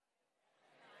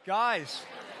Guys,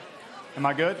 am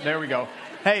I good? There we go.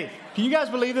 Hey, can you guys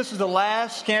believe this is the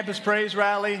last Campus Praise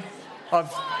Rally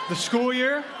of the school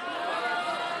year?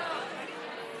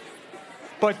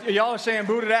 But y'all are saying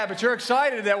boo to that, but you're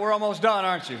excited that we're almost done,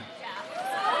 aren't you?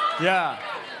 Yeah.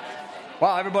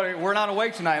 Wow, everybody, we're not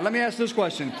awake tonight. Let me ask this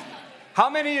question. How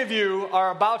many of you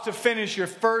are about to finish your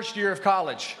first year of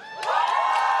college?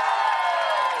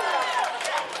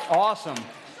 Awesome.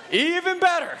 Even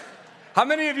better. How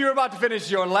many of you are about to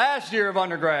finish your last year of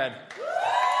undergrad?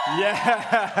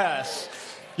 Yes.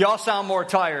 Y'all sound more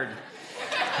tired.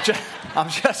 I'm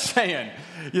just saying.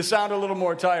 You sound a little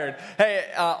more tired.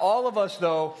 Hey, all of us,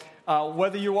 though,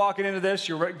 whether you're walking into this,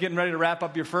 you're getting ready to wrap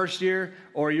up your first year,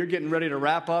 or you're getting ready to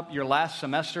wrap up your last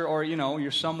semester, or,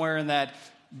 you're somewhere in that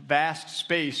vast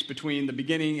space between the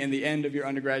beginning and the end of your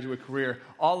undergraduate career,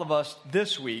 all of us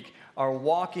this week are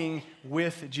walking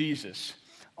with Jesus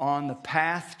on the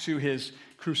path to his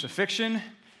crucifixion,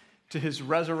 to his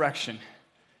resurrection.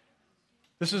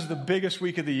 This is the biggest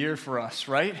week of the year for us,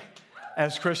 right?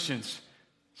 As Christians.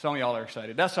 Some of y'all are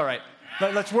excited. That's all right.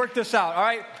 Let's work this out, all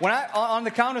right? On the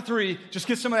count of three, just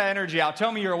get some of that energy out.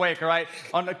 Tell me you're awake, all right?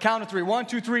 On the count of three. 1,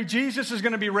 2, 3. Jesus is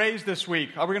going to be raised this week.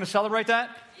 Are we going to celebrate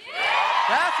that? Yeah!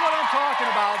 That's what I'm talking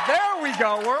about. There we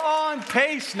go. We're on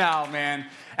pace now, man.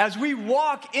 As we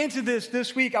walk into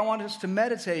this week, I want us to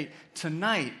meditate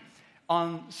tonight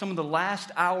on some of the last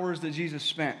hours that Jesus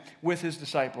spent with his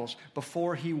disciples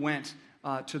before he went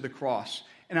to the cross.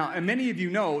 Now, and many of you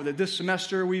know that this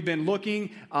semester we've been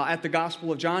looking at the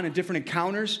Gospel of John and different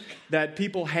encounters that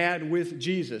people had with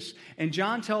Jesus. And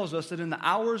John tells us that in the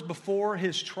hours before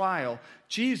his trial,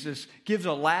 Jesus gives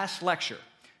a last lecture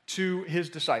to his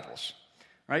disciples,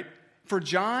 right? For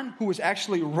John, who was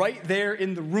actually right there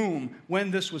in the room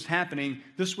when this was happening,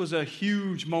 this was a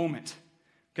huge moment.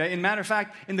 Okay? And matter of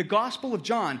fact, in the Gospel of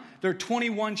John, there are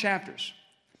 21 chapters.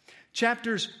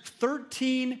 Chapters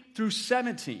 13 through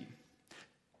 17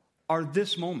 are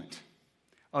this moment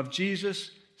of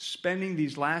Jesus spending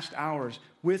these last hours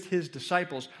with his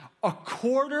disciples. A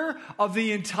quarter of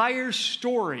the entire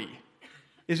story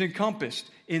is encompassed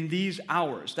in these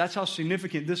hours. That's how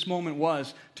significant this moment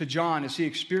was to John as he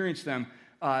experienced them.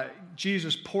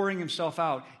 Jesus pouring himself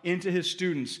out into his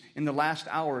students in the last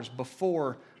hours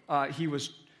before he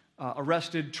was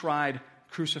arrested, tried,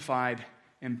 crucified,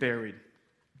 and buried.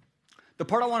 The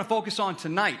part I want to focus on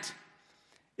tonight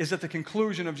is at the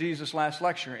conclusion of Jesus' last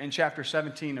lecture in chapter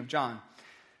 17 of John,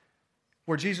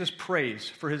 where Jesus prays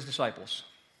for his disciples.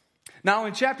 Now,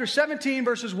 in chapter 17,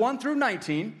 verses 1 through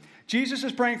 19, Jesus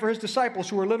is praying for his disciples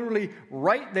who are literally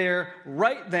right there,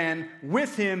 right then,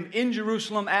 with him in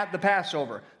Jerusalem at the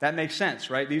Passover. That makes sense,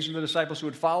 right? These are the disciples who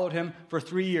had followed him for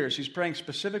 3 years. He's praying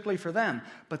specifically for them.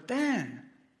 But then,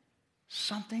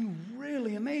 something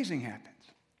really amazing happens.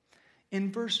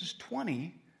 In verses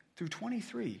 20 through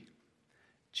 23,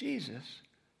 Jesus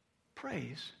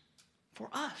prays for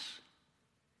us.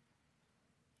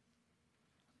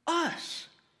 Us.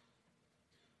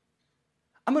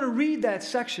 I'm going to read that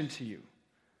section to you.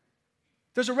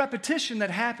 There's a repetition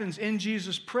that happens in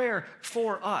Jesus' prayer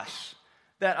for us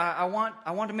that I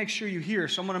want to make sure you hear.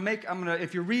 So I'm going to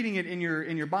if you're reading it in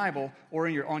your Bible or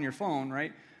on your phone,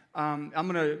 right? I'm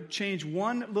going to change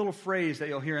one little phrase that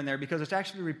you'll hear in there because it's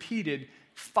actually repeated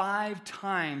 5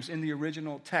 times in the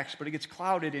original text, but it gets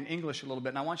clouded in English a little bit,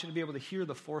 and I want you to be able to hear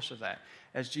the force of that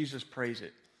as Jesus prays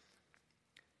it.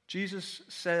 Jesus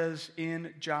says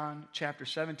in John chapter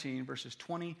 17, verses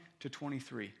 20 to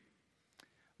 23,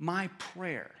 "My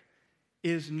prayer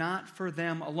is not for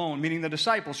them alone," meaning the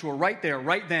disciples who are right there,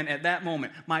 right then, at that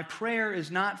moment. "My prayer is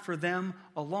not for them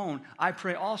alone. I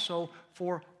pray also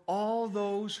for all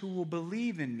those who will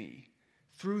believe in me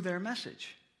through their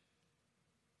message."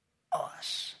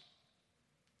 Us.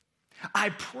 "I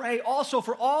pray also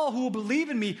for all who will believe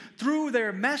in me through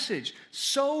their message,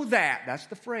 so that," that's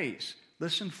the phrase,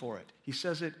 listen for it. He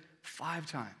says it 5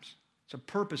 times. It's a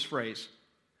purpose phrase.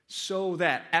 So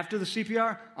that, after the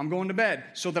CPR, I'm going to bed,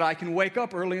 so that I can wake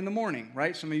up early in the morning,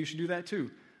 right? Some of you should do that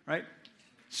too, right?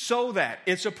 So that,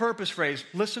 it's a purpose phrase.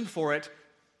 Listen for it.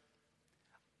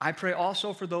 "I pray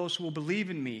also for those who will believe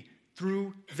in me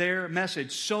through their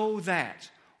message, so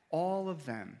that all of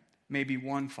them may be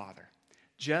one, Father.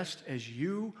 Just as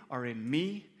you are in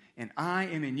me and I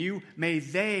am in you, may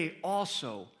they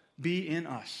also be in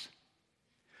us.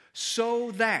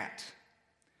 So that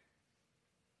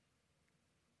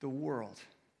the world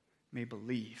may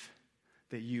believe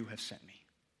that you have sent me.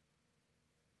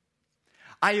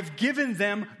 I have given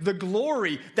them the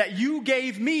glory that you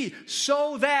gave me,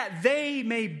 so that they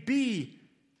may be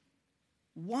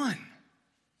one,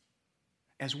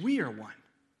 as we are one.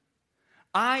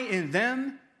 I in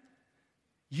them,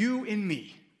 you in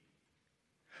me,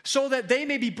 so that they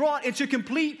may be brought into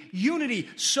complete unity,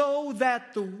 so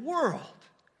that the world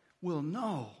will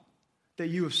know that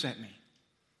you have sent me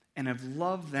and have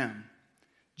loved them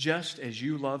just as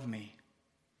you love me.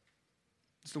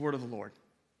 It's the word of the Lord.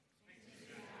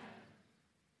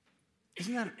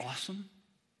 Isn't that awesome?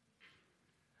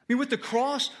 I mean, with the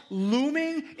cross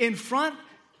looming in front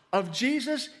of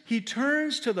Jesus, he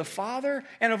turns to the Father,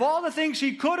 and of all the things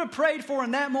he could have prayed for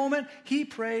in that moment, he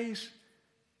prays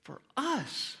for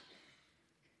us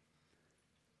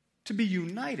to be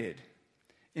united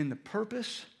in the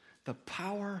purpose, the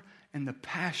power, and the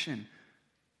passion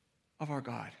of our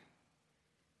God.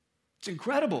 It's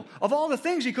incredible. Of all the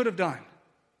things he could have done.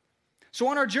 So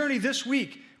on our journey this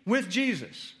week with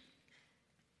Jesus,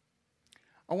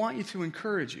 I want you to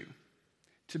encourage you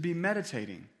to be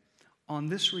meditating on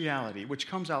this reality, which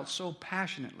comes out so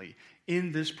passionately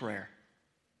in this prayer.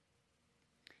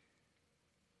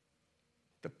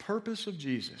 The purpose of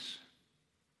Jesus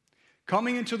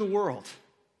coming into the world,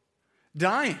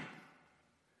 dying,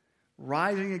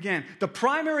 rising again. The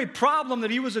primary problem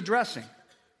that he was addressing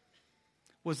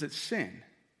was that sin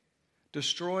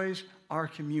destroys our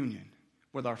communion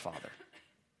with our Father.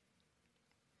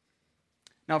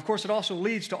 Now, of course, it also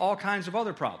leads to all kinds of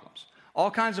other problems,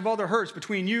 all kinds of other hurts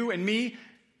between you and me.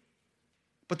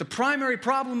 But the primary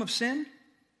problem of sin,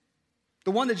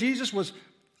 the one that Jesus was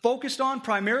focused on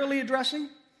primarily addressing,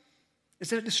 is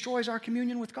that it destroys our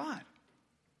communion with God.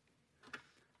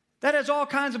 That has all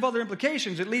kinds of other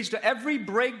implications. It leads to every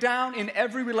breakdown in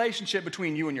every relationship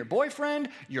between you and your boyfriend,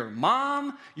 your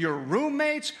mom, your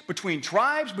roommates, between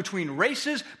tribes, between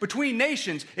races, between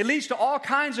nations. It leads to all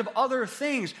kinds of other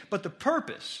things. But the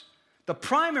purpose, the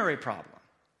primary problem,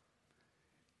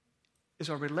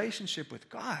 is our relationship with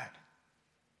God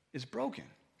is broken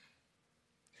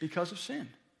because of sin.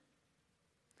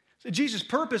 So Jesus'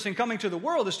 purpose in coming to the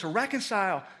world is to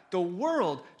reconcile the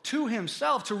world to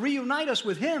himself, to reunite us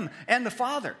with him and the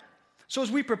Father. So as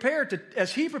he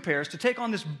prepares to take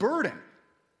on this burden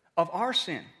of our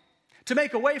sin, to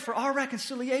make a way for our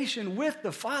reconciliation with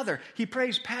the Father, he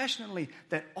prays passionately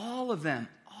that all of them,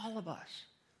 all of us,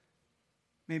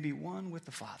 may be one with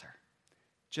the Father,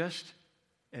 just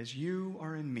as you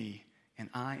are in me and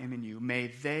I am in you. May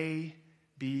they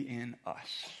be in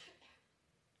us.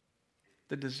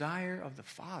 The desire of the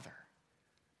Father,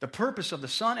 the purpose of the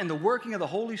Son, and the working of the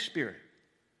Holy Spirit,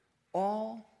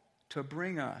 all to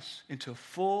bring us into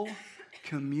full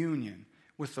communion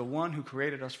with the one who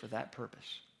created us for that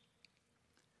purpose.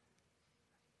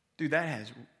 Dude, that has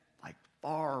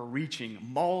far-reaching,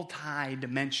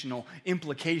 multi-dimensional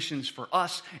implications for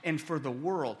us and for the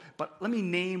world. But let me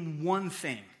name one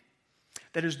thing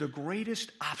that is the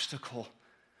greatest obstacle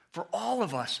for all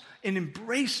of us in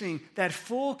embracing that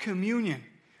full communion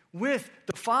with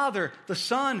the Father, the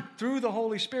Son, through the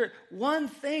Holy Spirit. One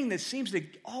thing that seems to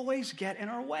always get in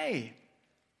our way.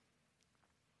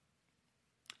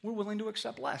 We're willing to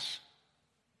accept less.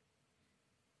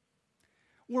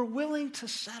 We're willing to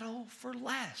settle for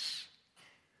less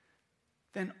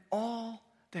than all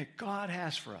that God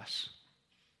has for us.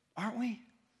 Aren't we?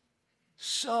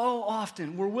 So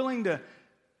often we're willing to,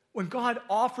 when God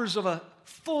offers of a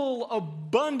full,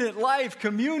 abundant life,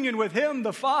 communion with him,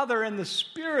 the Father, and the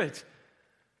Spirit,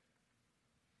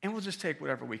 and we'll just take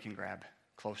whatever we can grab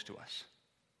close to us.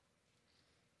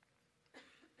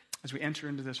 As we enter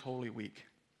into this Holy Week,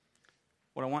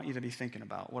 what I want you to be thinking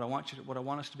about, what I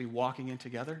want us to be walking in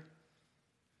together,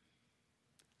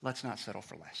 let's not settle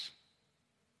for less.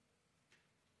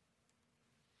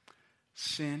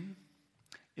 Sin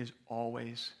is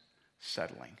always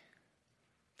settling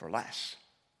for less.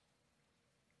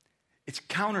 It's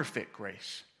counterfeit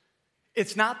grace.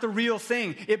 It's not the real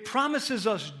thing. It promises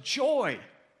us joy,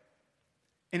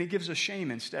 and it gives us shame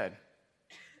instead.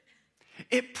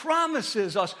 It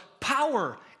promises us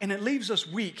power, and it leaves us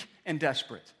weak and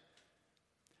desperate.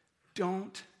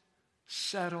 Don't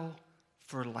settle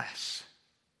for less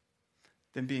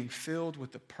than being filled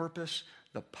with the purpose,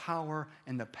 the power,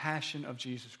 and the passion of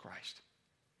Jesus Christ.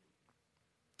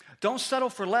 Don't settle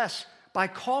for less by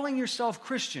calling yourself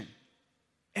Christian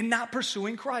and not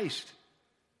pursuing Christ.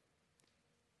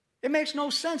 It makes no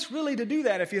sense really to do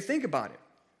that if you think about it,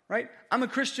 right? I'm a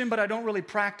Christian, but I don't really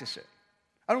practice it.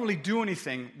 I don't really do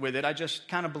anything with it. I just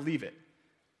kind of believe it.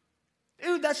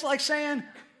 Dude, that's like saying,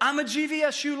 I'm a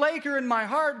GVSU Laker in my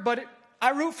heart, but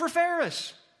I root for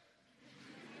Ferris.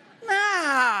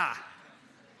 Nah,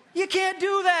 you can't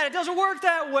do that. It doesn't work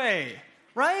that way,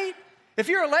 right? If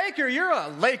you're a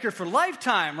Laker for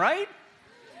lifetime, right?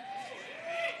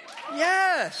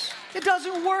 Yes, it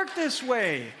doesn't work this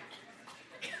way.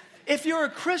 If you're a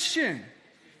Christian,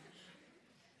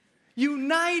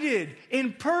 united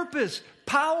in purpose,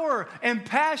 power, and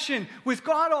passion with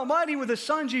God Almighty, with the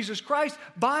Son, Jesus Christ,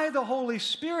 by the Holy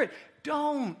Spirit.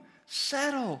 Don't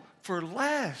settle for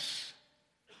less.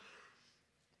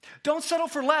 Don't settle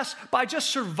for less by just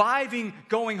surviving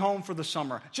going home for the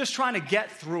summer, just trying to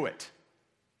get through it.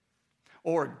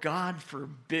 Or, God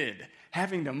forbid,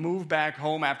 having to move back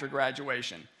home after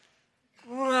graduation.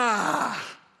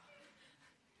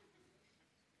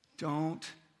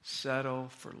 Don't settle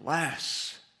for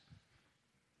less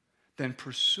than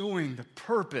pursuing the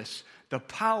purpose, the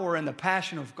power, and the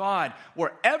passion of God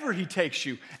wherever He takes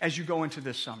you as you go into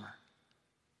this summer.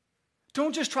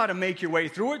 Don't just try to make your way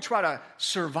through it, try to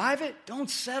survive it. Don't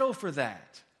settle for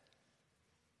that.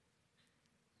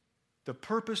 The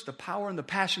purpose, the power, and the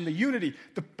passion, the unity,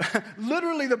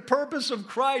 literally the purpose of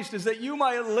Christ is that you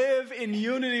might live in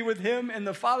unity with Him and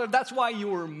the Father. That's why you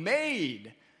were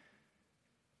made.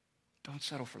 Don't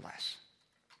settle for less.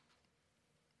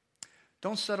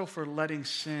 Don't settle for letting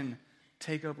sin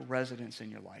take up residence in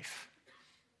your life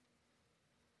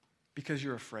because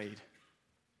you're afraid,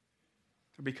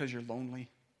 or because you're lonely,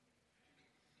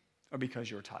 or because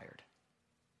you're tired.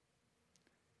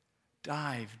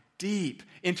 Dive deep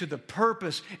into the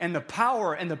purpose and the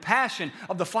power and the passion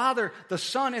of the Father, the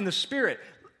Son, and the Spirit.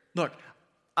 Look,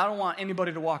 I don't want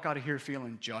anybody to walk out of here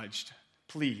feeling judged.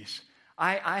 Please.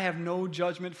 I have no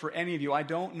judgment for any of you. I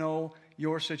don't know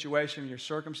your situation, your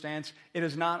circumstance. It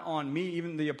is not on me.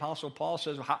 Even the Apostle Paul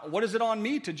says, what is it on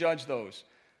me to judge those?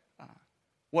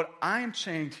 What I'm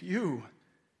saying to you,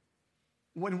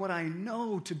 when what I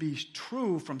know to be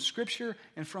true from Scripture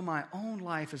and from my own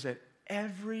life is that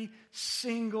every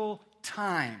single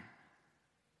time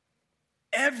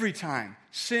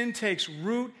sin takes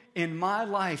root in my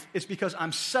life, it's because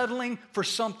I'm settling for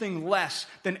something less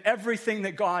than everything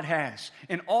that God has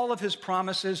and all of His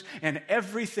promises and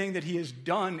everything that He has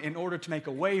done in order to make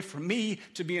a way for me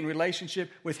to be in relationship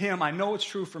with Him. I know it's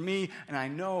true for me, and I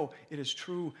know it is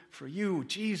true for you.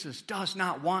 Jesus does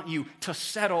not want you to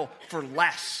settle for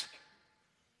less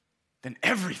than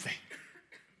everything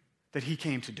that He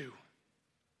came to do.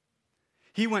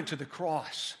 He went to the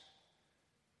cross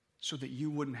so that you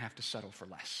wouldn't have to settle for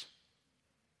less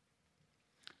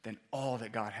than all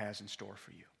that God has in store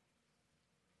for you.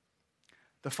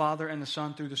 The Father and the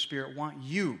Son through the Spirit want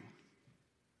you,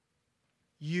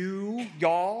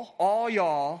 y'all, all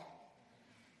y'all,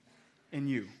 and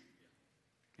you,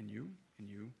 and you, and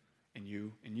you, and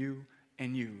you, and you,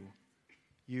 and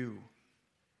you,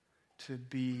 to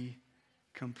be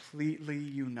completely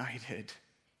united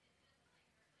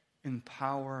in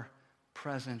power,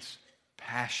 presence,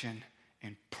 passion,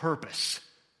 and purpose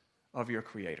of your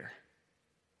Creator.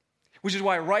 Which is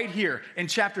why right here in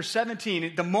chapter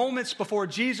 17, the moments before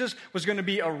Jesus was going to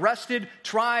be arrested,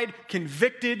 tried,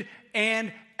 convicted,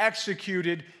 and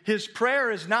executed, His prayer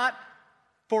is not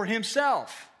for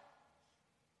Himself.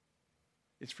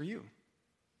 It's for you.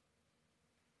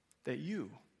 That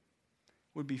you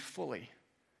would be fully,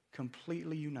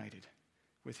 completely united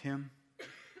with Him,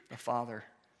 the Father,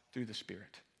 through the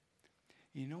Spirit.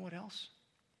 You know what else?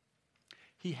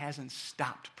 He hasn't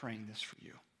stopped praying this for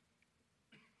you.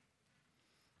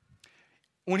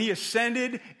 When He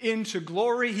ascended into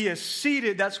glory, He is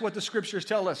seated, that's what the Scriptures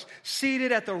tell us,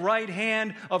 seated at the right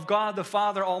hand of God the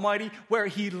Father Almighty, where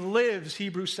He lives,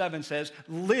 Hebrews 7 says,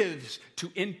 lives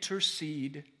to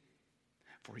intercede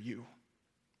for you.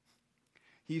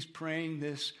 He's praying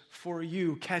this for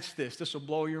you. Catch this. This will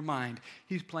blow your mind.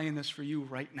 He's praying this for you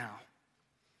right now.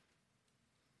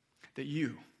 That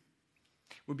you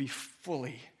would be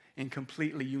fully and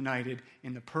completely united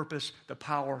in the purpose, the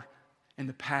power, and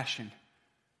the passion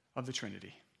of the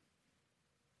Trinity.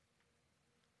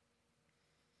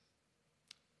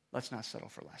 Let's not settle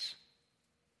for less.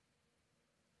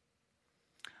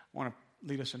 I want to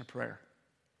lead us in a prayer.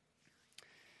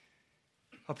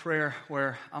 A prayer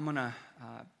where I'm gonna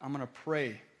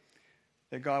pray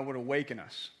that God would awaken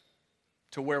us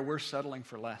to where we're settling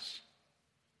for less.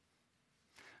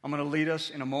 I'm going to lead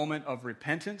us in a moment of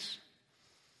repentance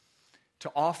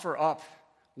to offer up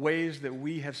ways that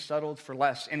we have settled for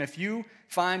less. And if you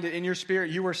find it in your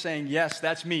spirit, you are saying, yes,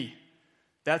 that's me.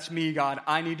 That's me, God.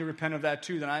 I need to repent of that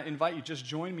too. Then I invite you, just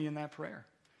join me in that prayer.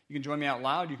 You can join me out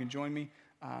loud. You can join me,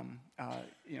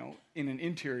 in an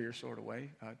interior sort of way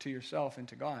to yourself and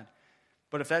to God.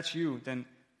 But if that's you, then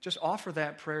just offer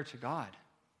that prayer to God.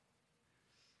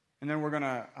 And then we're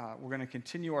gonna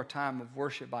continue our time of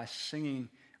worship by singing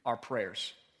our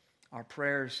prayers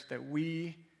that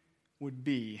we would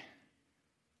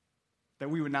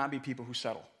not be people who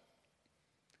settle,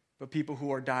 but people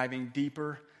who are diving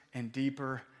deeper and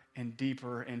deeper and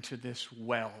deeper into this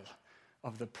well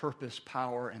of the purpose,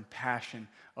 power, and passion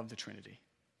of the Trinity.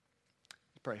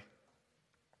 Let's pray.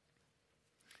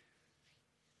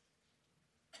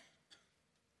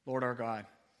 Lord our God,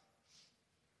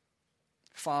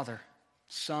 Father,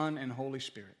 Son, and Holy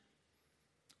Spirit,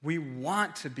 we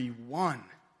want to be one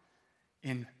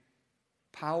in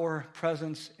power,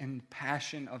 presence, and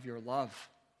passion of your love.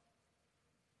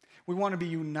 We want to be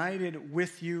united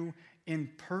with you in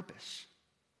purpose.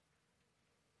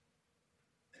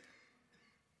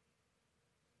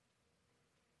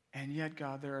 And yet,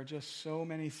 God, there are just so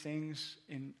many things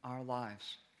in our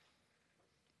lives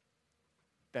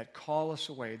that call us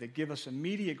away, that give us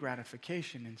immediate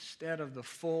gratification instead of the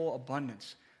full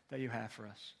abundance that you have for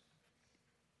us.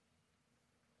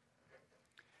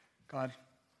 God,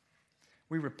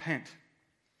 we repent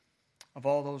of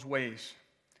all those ways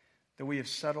that we have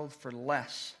settled for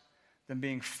less than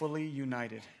being fully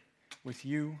united with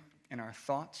you in our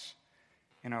thoughts,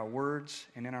 in our words,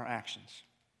 and in our actions.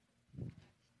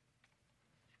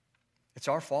 It's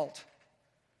our fault.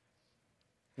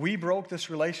 We broke this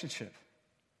relationship.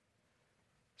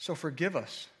 So forgive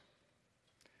us.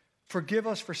 Forgive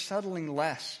us for settling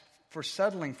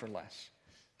for less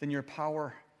than your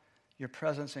power, your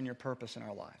presence, and your purpose in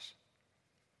our lives.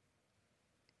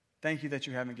 Thank you that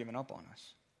you haven't given up on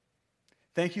us.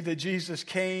 Thank you that Jesus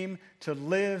came to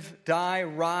live, die,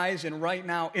 rise, and right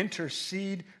now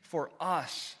intercede for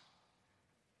us.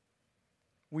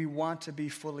 We want to be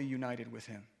fully united with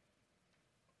him.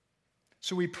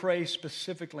 So we pray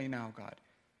specifically now, God,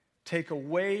 take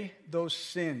away those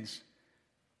sins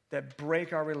that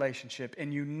break our relationship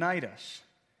and unite us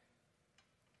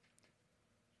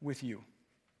with you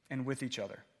and with each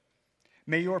other.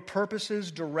 May your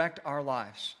purposes direct our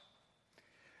lives.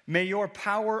 May your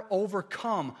power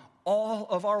overcome all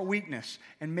of our weakness,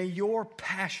 and may your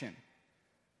passion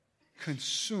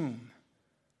consume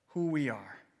who we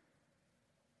are.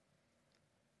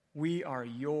 We are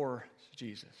yours,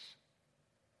 Jesus.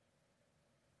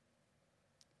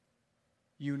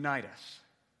 Unite us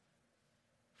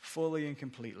fully and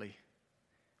completely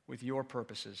with your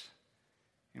purposes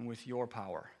and with your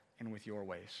power and with your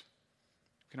ways.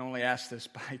 We can only ask this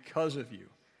because of you,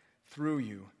 through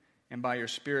you, and by your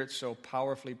Spirit so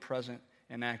powerfully present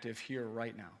and active here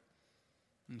right now.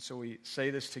 And so we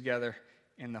say this together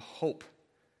in the hope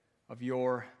of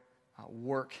your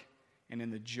work and in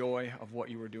the joy of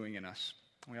what you are doing in us.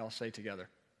 We all say together,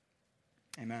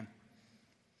 amen.